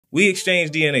We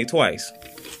exchanged DNA twice.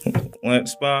 One at the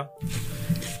spa,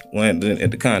 one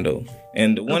at the condo.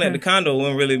 And the one at the condo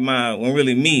wasn't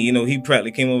really me. You know, he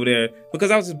practically came over there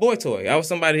because I was his boy toy. I was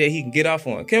somebody that he can get off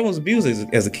on. Kevin was abused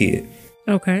as a kid.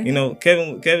 Okay. You know,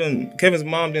 Kevin's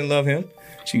mom didn't love him.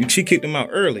 She kicked him out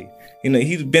early. You know,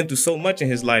 he's been through so much in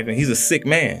his life, and he's a sick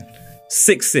man.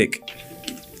 Sick.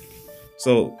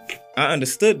 So I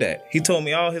understood that. He told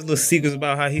me all his little secrets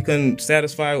about how he couldn't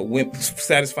satisfy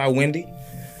Wendy.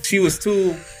 She was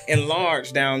too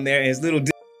enlarged down there, and his little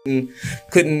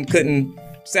couldn't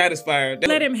satisfy her. She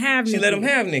let him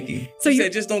have Nikki. So she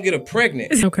said, just don't get her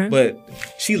pregnant. Okay. But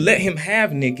she let him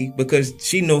have Nikki because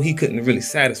she knew he couldn't really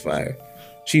satisfy her.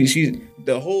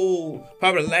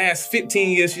 Probably the last 15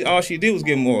 years, all she did was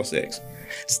give him oral sex.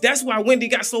 That's why Wendy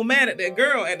got so mad at that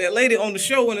girl, at that lady on the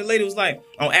show, when the lady was like,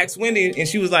 on Ask Wendy, and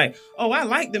she was like, oh, I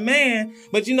like the man,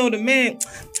 but you know, the man,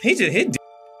 his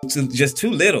just too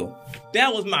little.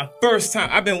 That was my first time.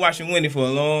 I've been watching Wendy for a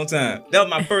long time. That was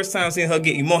my first time seeing her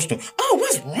get emotional. Oh,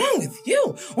 what's wrong with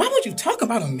you? Why would you talk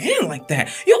about a man like that?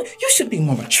 You should be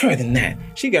more mature than that.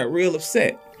 She got real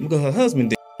upset because her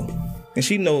husband did. And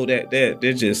she know that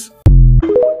they're just